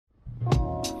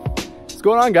What's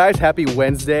going on, guys? Happy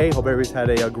Wednesday. Hope everybody's had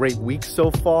a great week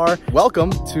so far. Welcome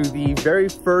to the very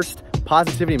first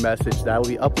positivity message that I will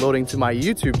be uploading to my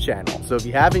YouTube channel. So if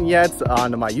you haven't yet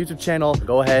on my YouTube channel,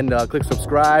 go ahead and click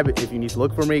subscribe. If you need to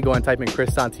look for me, go and type in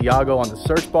Chris Santiago on the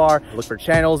search bar. Look for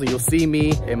channels and you'll see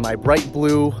me in my bright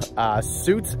blue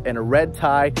suit and a red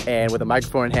tie and with a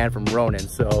microphone in hand from Ronin.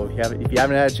 So if you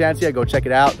haven't had a chance yet, go check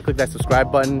it out. Click that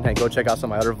subscribe button and go check out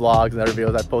some of my other vlogs and other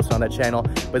videos I posted on that channel.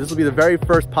 But this will be the very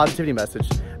first positivity message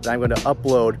that I'm going to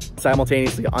upload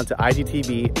simultaneously onto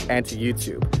IGTV and to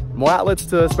YouTube. More outlets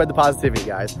to spread the positivity,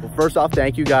 guys. Well, first off,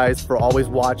 thank you guys for always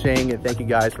watching, and thank you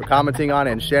guys for commenting on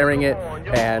it and sharing it.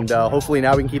 And hopefully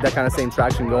now we can keep that kind of same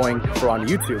traction going for on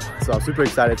YouTube. So I'm super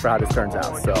excited for how this turns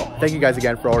out. So thank you guys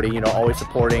again for already, always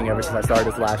supporting ever since I started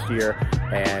this last year,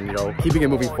 and keeping it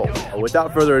moving forward.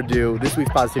 Without further ado, this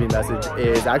week's positivity message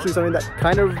is actually something that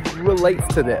kind of relates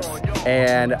to this,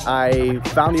 and I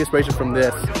found the inspiration from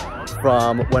this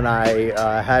from when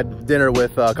I had dinner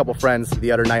with a couple friends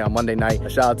the other night on Monday night. A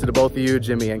shout out to the both of you,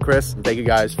 Jimmy and Chris. Thank you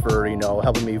guys for,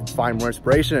 helping me find more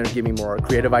inspiration and give me more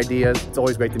creative ideas. It's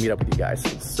always great to meet up with you guys.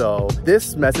 So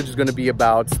this message is going to be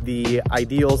about the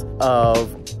ideals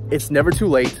of it's never too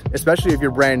late, especially if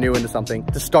you're brand new into something,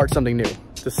 to start something new,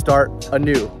 to start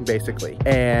anew, basically.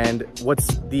 And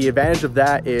what's the advantage of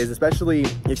that is, especially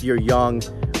if you're young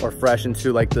or fresh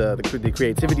into like the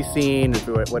creativity scene,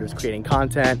 whether it's creating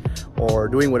content or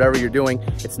doing whatever you're doing,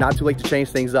 it's not too late to change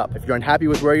things up. If you're unhappy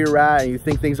with where you're at and you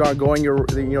think things aren't going your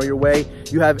way,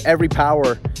 you have every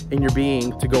power in your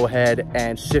being to go ahead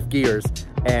and shift gears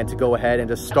and to go ahead and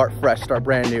just start fresh, start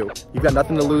brand new. You've got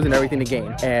nothing to lose and everything to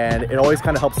gain. And it always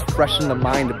kind of helps freshen the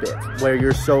mind a bit, where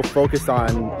you're so focused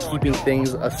on keeping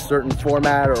things a certain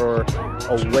format or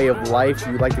a way of life.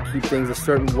 You like to keep things a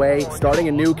certain way. Starting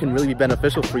anew can really be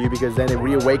beneficial for you because then it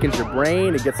reawakens your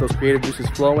brain, it gets those creative juices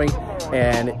flowing,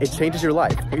 and it changes your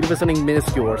life. Even if it's something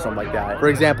minuscule or something like that. For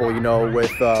example,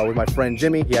 with my friend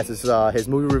Jimmy, he has his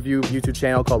movie review YouTube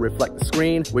channel called Reflect the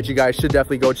Screen, which you guys should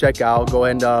definitely go check out. Go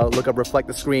ahead and look up Reflect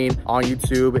the Screen on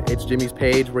YouTube. It's Jimmy's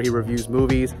page where he reviews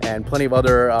movies and plenty of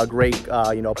other great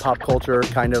pop culture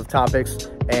kind of topics.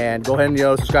 And go ahead and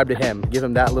subscribe to him, give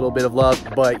him that little bit of love.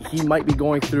 But he might be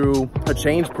going through a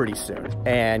change pretty soon,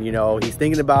 and he's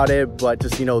thinking about it, but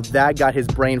just that got his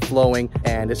brain flowing,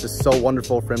 and it's just so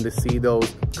wonderful for him to see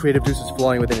those creative juices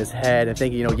flowing within his head and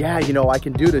thinking, yeah, I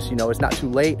can do this, it's not too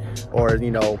late, or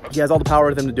he has all the power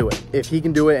of them to do it. If he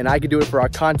can do it and I can do it for our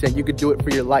content, you could do it for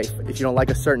your life. If you don't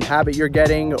like a certain habit you're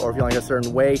getting, or if you don't like a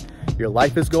certain way your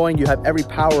life is going, you have every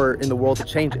power in the world to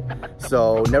change it.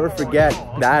 So never forget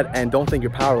that, and don't think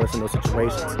you're powerless in those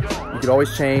situations. You can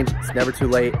always change, it's never too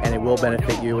late, and it will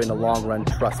benefit you in the long run,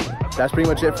 trust me. That's pretty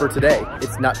much it for today.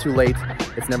 It's not too late,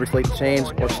 it's never too late to change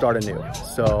or start anew.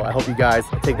 So I hope you guys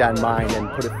take that in mind and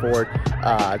put it forward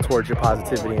towards your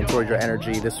positivity and towards your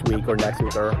energy this week or next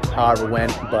week or however when.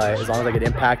 But as long as I can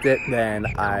impact it, then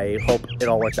I hope it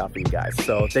all works out for you guys.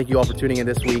 So thank you all for tuning in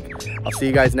this week. I'll see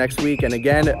you guys next week. And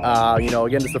again, this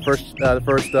is the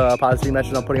first positivity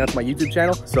message I'm putting onto my YouTube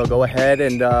channel. So go ahead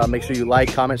and make sure you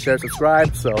like, comment, share,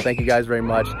 subscribe. So thank you guys very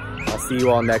much. I'll see you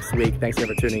all next week. Thanks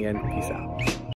again for tuning in. Peace out.